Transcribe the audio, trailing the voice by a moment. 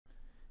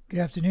Good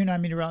afternoon.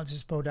 I'm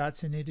meteorologist Bo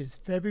Dotson. It is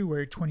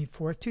February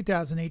 24th,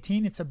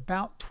 2018. It's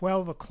about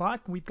 12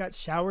 o'clock. We've got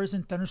showers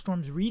and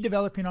thunderstorms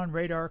redeveloping on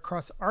radar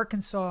across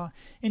Arkansas,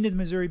 into the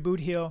Missouri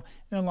Boot Heel,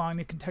 and along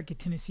the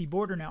Kentucky-Tennessee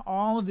border. Now,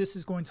 all of this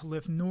is going to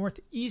lift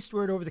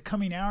northeastward over the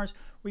coming hours.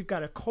 We've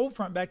got a cold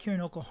front back here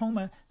in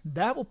Oklahoma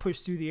that will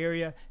push through the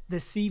area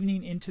this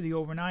evening into the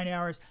overnight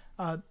hours.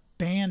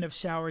 Band of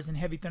showers and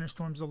heavy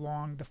thunderstorms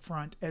along the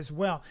front as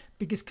well.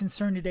 Biggest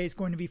concern today is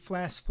going to be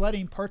flash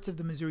flooding. Parts of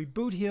the Missouri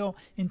Boot Heel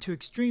into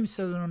extreme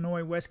southern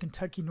Illinois, West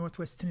Kentucky,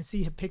 Northwest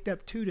Tennessee have picked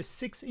up 2 to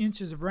 6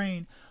 inches of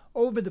rain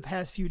over the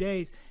past few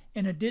days.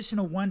 An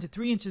additional 1 to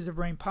 3 inches of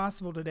rain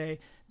possible today.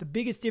 The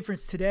biggest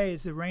difference today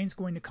is the rain's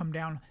going to come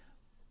down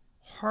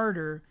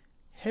harder,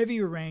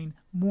 heavier rain,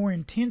 more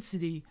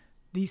intensity.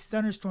 These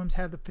thunderstorms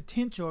have the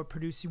potential of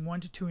producing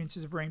 1 to 2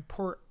 inches of rain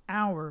per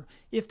hour.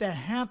 If that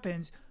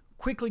happens,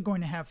 quickly going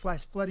to have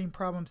flash flooding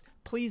problems.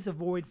 Please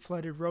avoid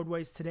flooded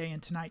roadways today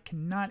and tonight.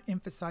 Cannot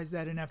emphasize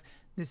that enough.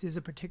 This is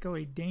a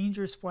particularly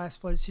dangerous flash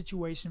flood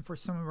situation for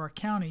some of our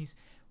counties.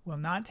 Will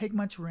not take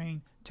much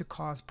rain to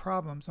cause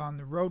problems on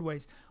the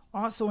roadways.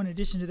 Also, in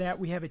addition to that,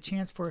 we have a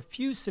chance for a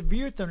few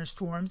severe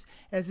thunderstorms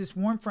as this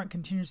warm front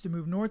continues to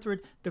move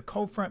northward. The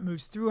cold front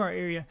moves through our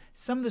area.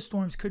 Some of the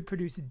storms could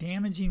produce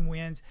damaging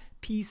winds,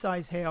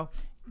 pea-sized hail.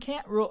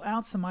 Can't rule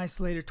out some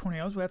isolated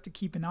tornadoes. We'll have to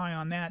keep an eye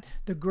on that.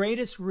 The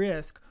greatest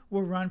risk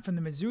will run from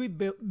the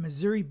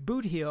Missouri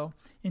Boot Heel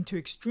into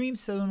extreme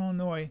southern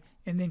Illinois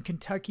and then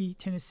Kentucky,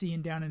 Tennessee,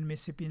 and down into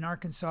Mississippi and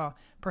Arkansas.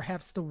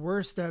 Perhaps the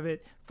worst of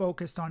it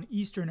focused on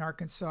eastern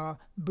Arkansas,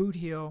 Boot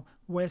Heel,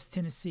 West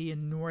Tennessee,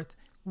 and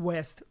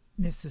northwest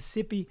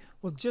Mississippi.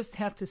 We'll just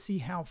have to see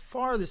how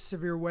far the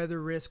severe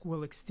weather risk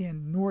will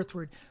extend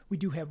northward. We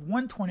do have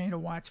one tornado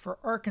watch for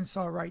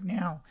Arkansas right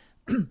now.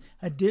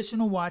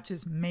 Additional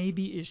watches may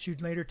be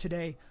issued later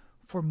today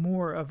for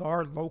more of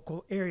our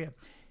local area.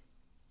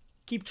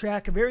 Keep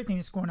track of everything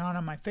that's going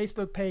on my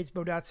Facebook page,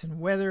 Bo Dotson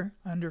Weather,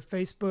 under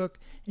Facebook.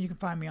 And you can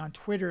find me on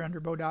Twitter under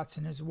Bo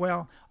Dotson as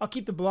well. I'll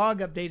keep the blog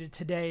updated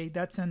today.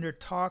 That's under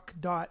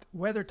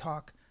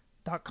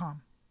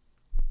talk.weathertalk.com.